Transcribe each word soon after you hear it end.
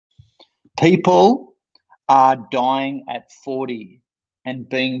People are dying at 40 and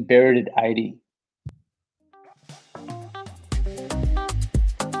being buried at 80.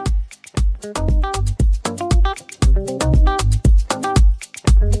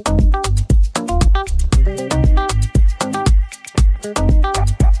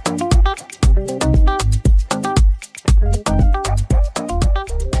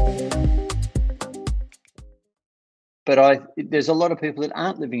 But there's a lot of people that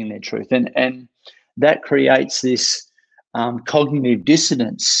aren't living in their truth, and that creates this cognitive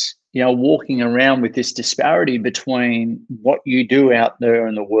dissonance, walking around with this disparity between what you do out there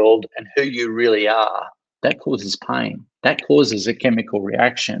in the world and who you really are. That causes pain. That causes a chemical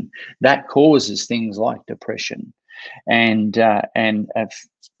reaction. That causes things like depression and a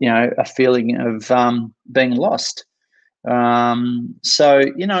feeling of being lost. So,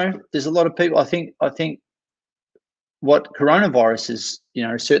 there's a lot of people, I think what coronavirus has,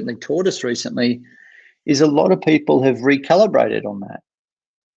 certainly taught us recently is a lot of people have recalibrated on that,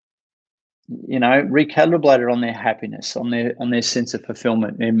 recalibrated on their happiness, on their sense of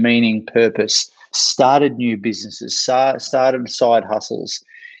fulfillment, their meaning, purpose, started new businesses, started side hustles,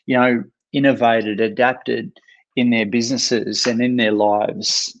 innovated, adapted in their businesses and in their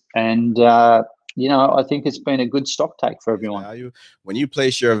lives. And, I think it's been a good stock take for everyone. When you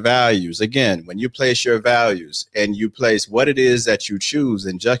place your values, when you place your values and you place what it is that you choose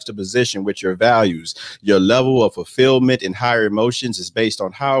in juxtaposition with your values, your level of fulfillment and higher emotions is based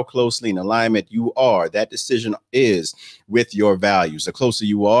on how closely in alignment you are. That decision is with your values. The closer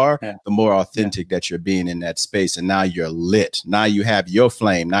you are, the more authentic that you're being in that space. And now you're lit. Now you have your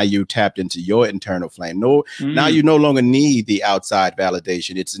flame. Now you tapped into your internal flame. Now you no longer need the outside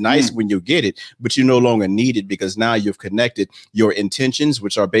validation. It's nice when you get it, but you no longer need it because now you've connected your intentions,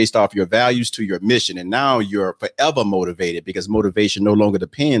 which are based off your values, to your mission. And now you're forever motivated because motivation no longer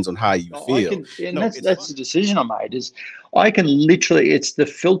depends on how you feel. That's the decision I made. Is I can literally, it's the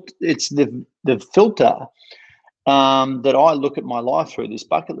filter that I look at my life through, this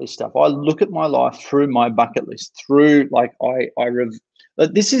bucket list stuff. I look at my life through my bucket list, through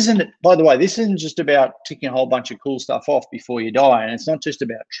but this isn't, by the way, this isn't just about ticking a whole bunch of cool stuff off before you die. And it's not just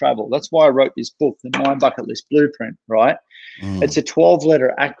about travel. That's why I wrote this book, the My Bucket List Blueprint, right? It's a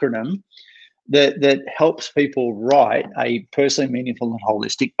 12-letter acronym that helps people write a personally meaningful and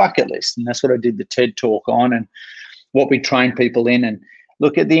holistic bucket list. And that's what I did the TED Talk on and what we train people in. And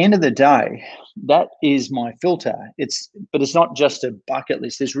look, at the end of the day, that is my filter. But it's not just a bucket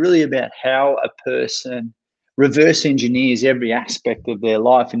list. It's really about how a person reverse engineers every aspect of their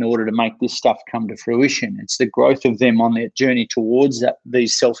life in order to make this stuff come to fruition. It's the growth of them on their journey towards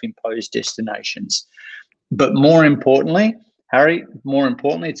these self-imposed destinations. But more importantly, Harry,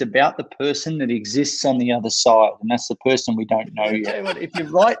 it's about the person that exists on the other side, and that's the person we don't know yet. If you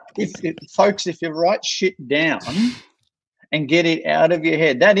write shit down and get it out of your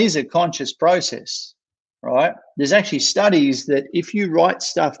head, that is a conscious process. Right? There's actually studies that if you write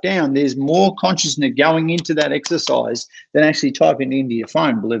stuff down, there's more consciousness going into that exercise than actually typing it into your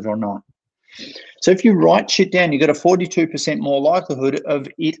phone, believe it or not. So if you write shit down, you've got a 42% more likelihood of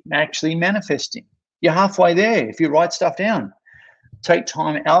it actually manifesting. You're halfway there if you write stuff down. Take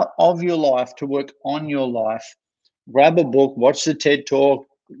time out of your life to work on your life. Grab a book, watch the TED Talk,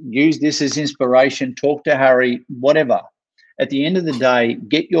 use this as inspiration, talk to Harry, whatever. At the end of the day,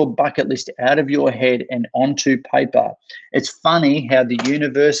 get your bucket list out of your head and onto paper. It's funny how the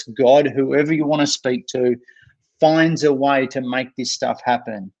universe, God, whoever you want to speak to, finds a way to make this stuff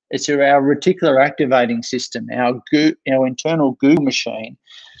happen. It's our reticular activating system, our internal Google machine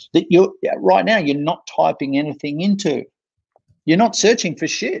that right now you're not typing anything into. You're not searching for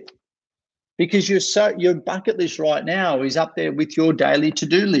shit because your bucket list right now is up there with your daily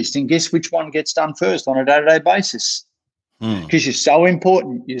to-do list. And guess which one gets done first on a day-to-day basis? Because you're so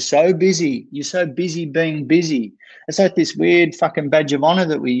important, you're so busy being busy. It's like this weird fucking badge of honor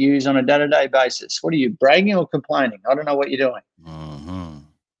that we use on a day-to-day basis. What are you, bragging or complaining? I don't know what you're doing.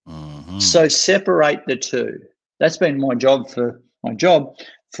 So separate the two. That's been my job for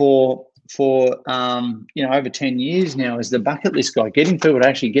over 10 years now as the bucket list guy, getting people to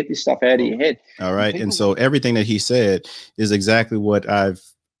actually get this stuff out of your head. All right. And so everything that he said is exactly what I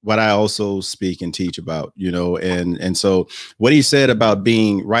also speak and teach about, and so what he said about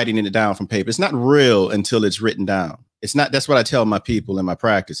writing it down from paper, it's not real until it's written down. It's not, that's what I tell my people in my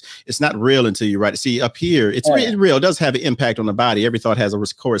practice. It's not real until you write it. See, up here, it's real. It does have an impact on the body. Every thought has a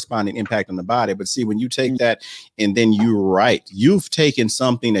corresponding impact on the body. But see, when you take that and then you write, you've taken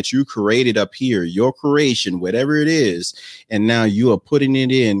something that you created up here, your creation, whatever it is, and now you are putting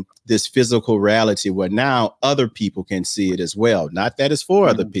it in this physical reality where now other people can see it as well. Not that it's for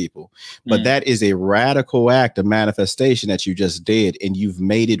other people, but that is a radical act of manifestation that you just did, and you've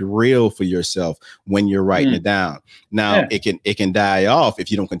made it real for yourself when you're writing it down. Now it can die off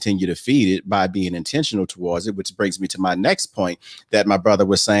if you don't continue to feed it by being intentional towards it, which brings me to my next point that my brother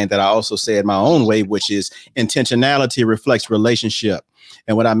was saying that I also say it my own way, which is intentionality reflects relationship.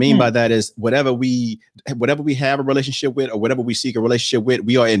 And what I mean by that is whatever we have a relationship with, or whatever we seek a relationship with,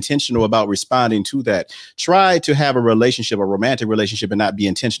 we are intentional about responding to that. Try to have a relationship, a romantic relationship, and not be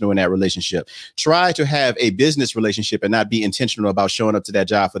intentional in that relationship. Try to have a business relationship and not be intentional about showing up to that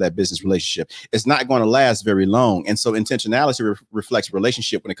job for that business relationship. It's not going to last very long. And so intentionality reflects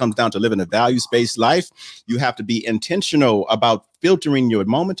relationship. When it comes down to living a values-based life, you have to be intentional about filtering your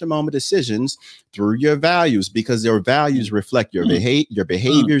moment-to-moment decisions through your values, because your values reflect your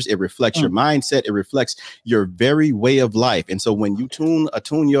behaviors. It reflects your mindset. It reflects your very way of life. And so when you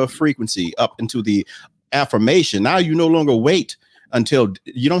attune your frequency up into the affirmation, now you no longer wait until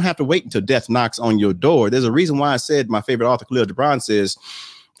you don't have to wait until death knocks on your door. There's a reason why I said, my favorite author, Khalil Gibran, says,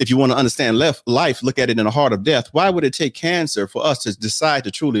 if you want to understand life, look at it in the heart of death. Why would it take cancer for us to decide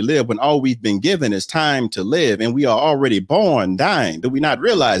to truly live when all we've been given is time to live, and we are already born dying? Do we not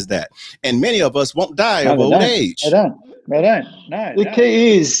realize that? And many of us won't die of old age. They don't. No. The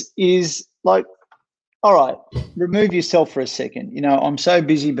key is like, all right, remove yourself for a second. You know, I'm so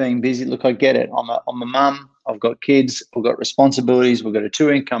busy being busy. Look, I get it. I'm a mum. I've got kids. I've got responsibilities. We've got a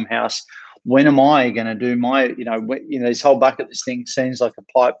 2-income house. When am I going to do my, this whole bucket list thing seems like a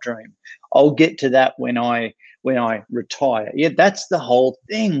pipe dream. I'll get to that when I retire. Yeah, that's the whole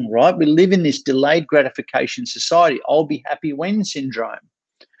thing, right? We live in this delayed gratification society. I'll be happy when syndrome,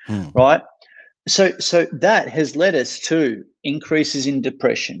 right? So that has led us to increases in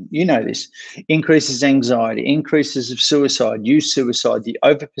depression. You know this, increases anxiety, increases of suicide, youth suicide, the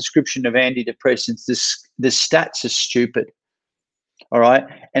overprescription of antidepressants. The stats are stupid. All right.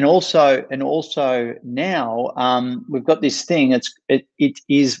 And also now we've got this thing. It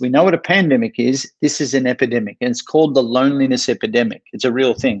is, we know what a pandemic is. This is an epidemic, and it's called the loneliness epidemic. It's a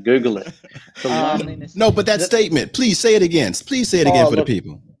real thing. Google it. The loneliness. No, but that statement, please say it again. Please say it again for the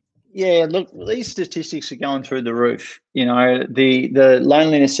people. Yeah, look, these statistics are going through the roof. You know, the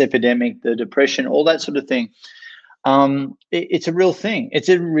loneliness epidemic, the depression, all that sort of thing. It's a real thing. It's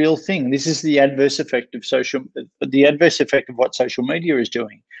a real thing. This is the adverse effect of what social media is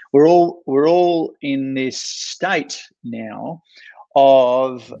doing. We're all in this state now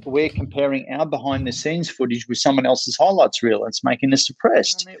of we're comparing our behind the scenes footage with someone else's highlights reel. It's making us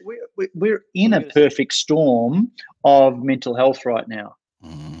depressed. I mean, we're in a perfect storm of mental health right now.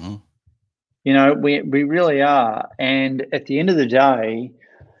 Mm-hmm. You know, we really are. And at the end of the day,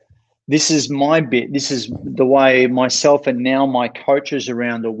 this is my bit. This is the way myself and now my coaches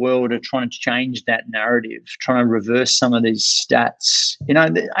around the world are trying to change that narrative, trying to reverse some of these stats. You know,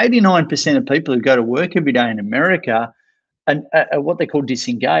 89% of people who go to work every day in America are what they call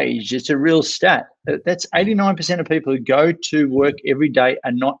disengaged. It's a real stat. That's 89% of people who go to work every day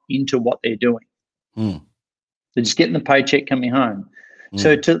are not into what they're doing. They're just getting the paycheck coming home.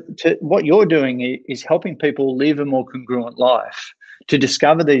 So to what you're doing is helping people live a more congruent life, to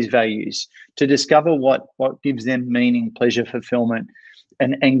discover these values, to discover what gives them meaning, pleasure, fulfillment,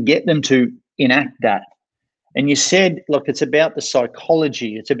 and get them to enact that. And you said, look, it's about the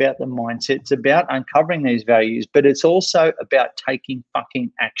psychology, it's about the mindset, it's about uncovering these values, but it's also about taking fucking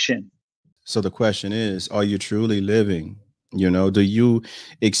action. So the question is, are you truly living? You know, do you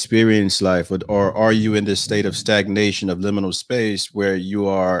experience life, or are you in this state of stagnation, of liminal space, where you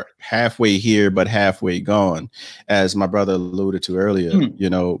are halfway here but halfway gone? As my brother alluded to earlier, you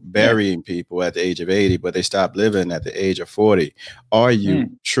know, burying people at the age of 80, but they stop living at the age of 40. Are you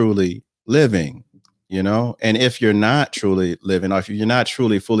truly living? You know, and if you're not truly living, or if you're not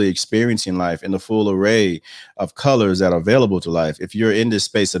truly fully experiencing life in the full array of colors that are available to life, if you're in this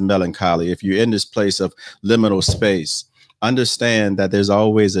space of melancholy, if you're in this place of liminal space, understand that there's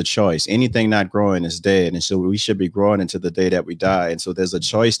always a choice. Anything not growing is dead. And so we should be growing into the day that we die. And so there's a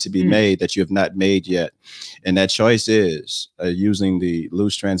choice to be made that you have not made yet. And that choice is, using the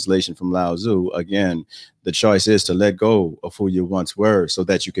loose translation from Lao Tzu, again, the choice is to let go of who you once were so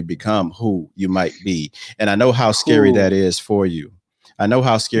that you can become who you might be. And I know how scary that is for you. I know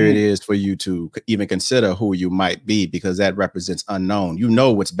how scary it is for you to even consider who you might be, because that represents unknown. You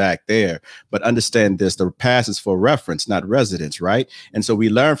know what's back there, but understand this: the past is for reference, not residence, right? And so we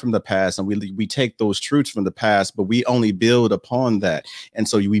learn from the past, and we take those truths from the past, but we only build upon that. And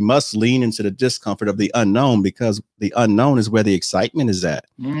so we must lean into the discomfort of the unknown, because the unknown is where the excitement is at.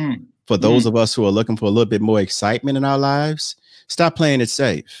 For those of us who are looking for a little bit more excitement in our lives, stop playing it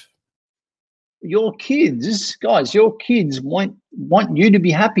safe. your kids, guys, your kids want you to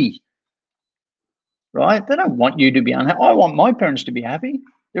be happy, right? They don't want you to be unhappy. I want my parents to be happy.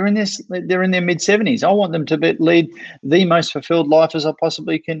 They're in their mid-70s. I want them to lead the most fulfilled life as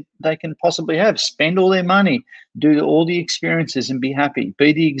they can possibly have. Spend all their money, do all the experiences, and be happy.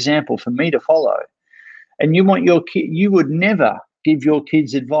 Be the example for me to follow. And you want your kid. You would never give your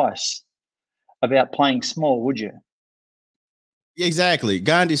kids advice about playing small, would you? Exactly.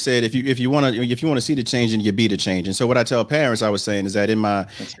 Gandhi said, if you want to see the change, and you be the change. And so what I tell parents, I was saying, is that in my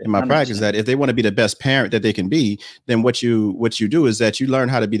practice, that if they want to be the best parent that they can be, then what you do is that you learn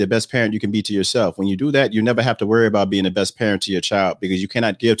how to be the best parent you can be to yourself. When you do that, you never have to worry about being the best parent to your child, because you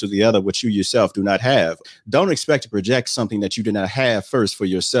cannot give to the other what you yourself do not have. Don't expect to project something that you do not have first for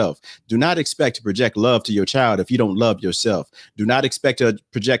yourself. Do not expect to project love to your child if you don't love yourself. Do not expect to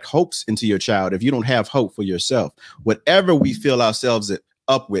project hopes into your child if you don't have hope for yourself. Whatever we feel ourselves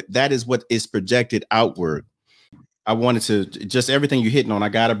up with, that is what is projected outward. I wanted to just everything you're hitting on. I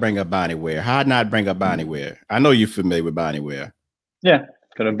got to bring up Bonnie Ware. How not bring up Bonnie Ware? I know you're familiar with Bonnie Ware. Yeah,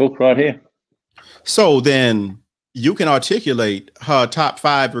 got a book right here. So then you can articulate her top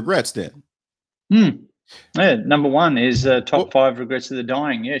 5 regrets then. Yeah, number 1 is top 5 regrets of the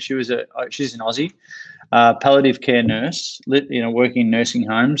dying. Yeah, she's an Aussie palliative care nurse, working in nursing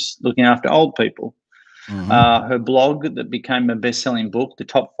homes, looking after old people. Her blog that became a best-selling book, The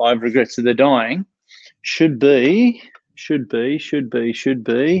Top 5 Regrets of the Dying, should be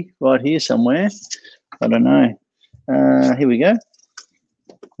right here somewhere. I don't know. Here we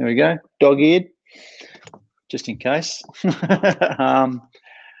go. Dog-eared, just in case. Number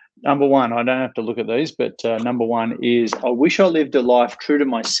 1, I don't have to look at these, but number 1 is, I wish I lived a life true to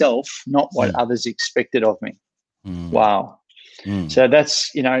myself, not what others expected of me. Wow. So that's,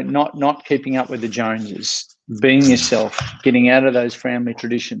 not keeping up with the Joneses, being yourself, getting out of those family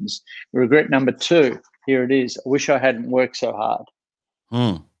traditions. Regret number 2, here it is. I wish I hadn't worked so hard.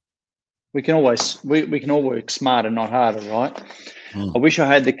 We can all work smarter, not harder, right? I wish I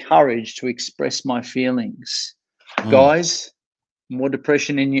had the courage to express my feelings. Guys, more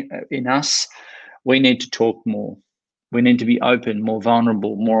depression in us. We need to talk more. We need to be open, more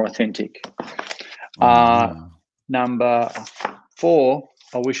vulnerable, more authentic. Number 4,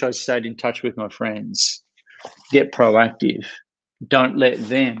 I wish I stayed in touch with my friends. Get proactive. Don't let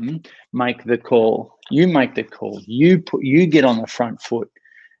them make the call. You make the call. You get on the front foot.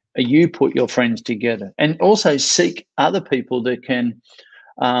 You put your friends together, and also seek other people that can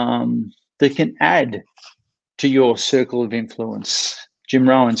add to your circle of influence. Jim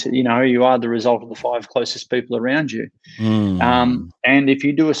Rohn said, you are the result of the 5 closest people around you. And if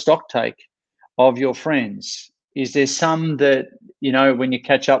you do a stock take of your friends, is there some that, when you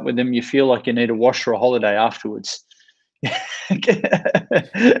catch up with them, you feel like you need a wash or a holiday afterwards?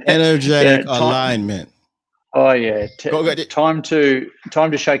 Energetic alignment. Oh yeah. Time to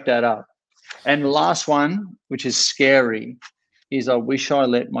shake that up. And the last one, which is scary, is I wish I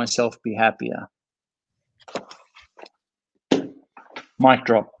let myself be happier. Mic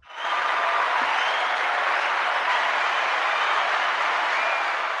drop.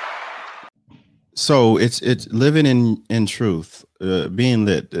 So it's living in truth, being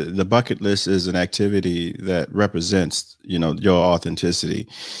lit. The bucket list is an activity that represents, your authenticity.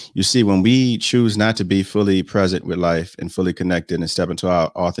 You see, when we choose not to be fully present with life and fully connected and step into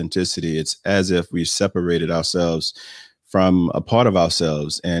our authenticity, it's as if we separated ourselves from a part of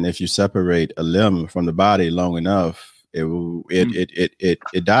ourselves. And if you separate a limb from the body long enough,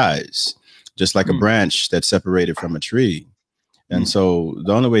 it dies, just like a branch that's separated from a tree. And so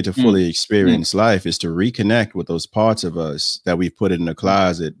the only way to fully experience life is to reconnect with those parts of us that we've put in the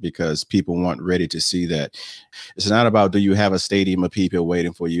closet because people weren't ready to see that. It's not about, do you have a stadium of people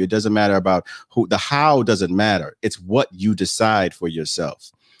waiting for you? It doesn't matter about the how doesn't matter. It's what you decide for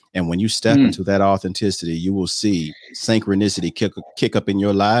yourself. And when you step into that authenticity, you will see synchronicity kick up in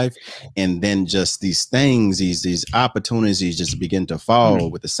your life. And then just these things, these opportunities just begin to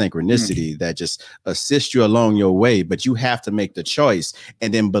fall with the synchronicity that just assist you along your way. But you have to make the choice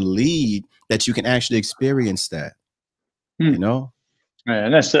and then believe that you can actually experience that, Yeah,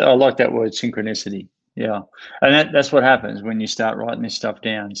 and I like that word, synchronicity. Yeah. And that's what happens when you start writing this stuff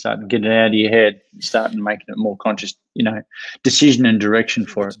down, start getting it out of your head, start making it more conscious, decision and direction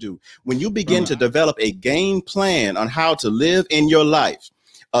for it. When you begin to develop a game plan on how to live in your life,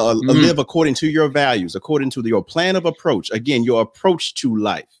 live according to your values, according to your plan of approach, again, your approach to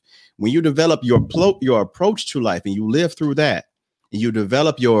life. When you develop your approach to life and you live through that, you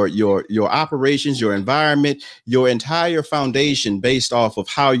develop your operations, your environment, your entire foundation based off of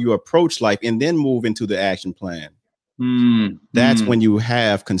how you approach life, and then move into the action plan. That's when you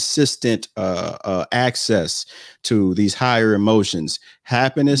have consistent access to these higher emotions.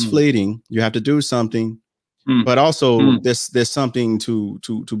 Happiness fleeting. You have to do something. But also there's something to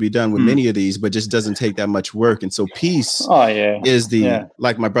be done with many of these, but just doesn't take that much work. And so peace is the,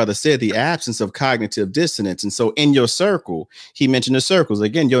 like my brother said, the absence of cognitive dissonance. And so in your circle, he mentioned the circles.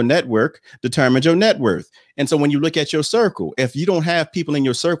 Again, your network determines your net worth. And so when you look at your circle, if you don't have people in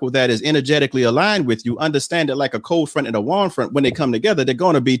your circle that is energetically aligned with you, understand that like a cold front and a warm front, when they come together, they're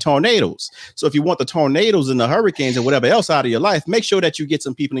going to be tornadoes. So if you want the tornadoes and the hurricanes and whatever else out of your life, make sure that you get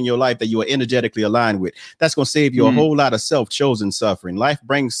some people in your life that you are energetically aligned with. That's going to save you a whole lot of self-chosen suffering. Life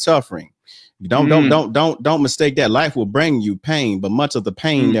brings suffering. Don't mistake that. Life will bring you pain, but much of the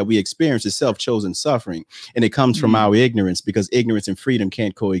pain that we experience is self-chosen suffering, and it comes from our ignorance, because ignorance and freedom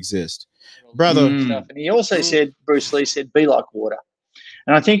can't coexist. Brother. And he also said, Bruce Lee said, be like water.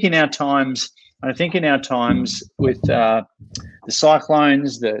 And I think in our times, with the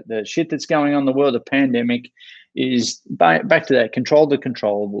cyclones, the shit that's going on in the world, the pandemic, is back to that, control the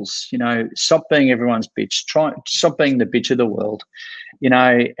controllables, you know, stop being everyone's bitch, stop being the bitch of the world, you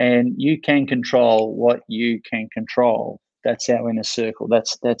know, and you can control what you can control. That's our inner circle.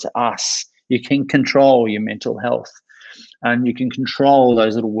 That's us. You can control your mental health, and you can control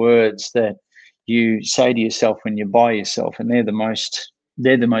those little words that you say to yourself when you're by yourself, and they're the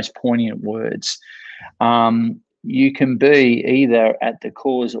most poignant words. You can be either at the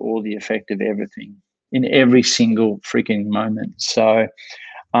cause or the effect of everything in every single freaking moment. So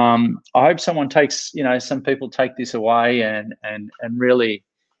I hope someone takes, you know, some people take this away and really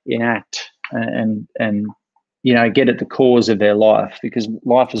enact and you know, get at the cause of their life, because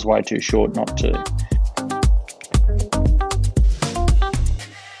life is way too short not to.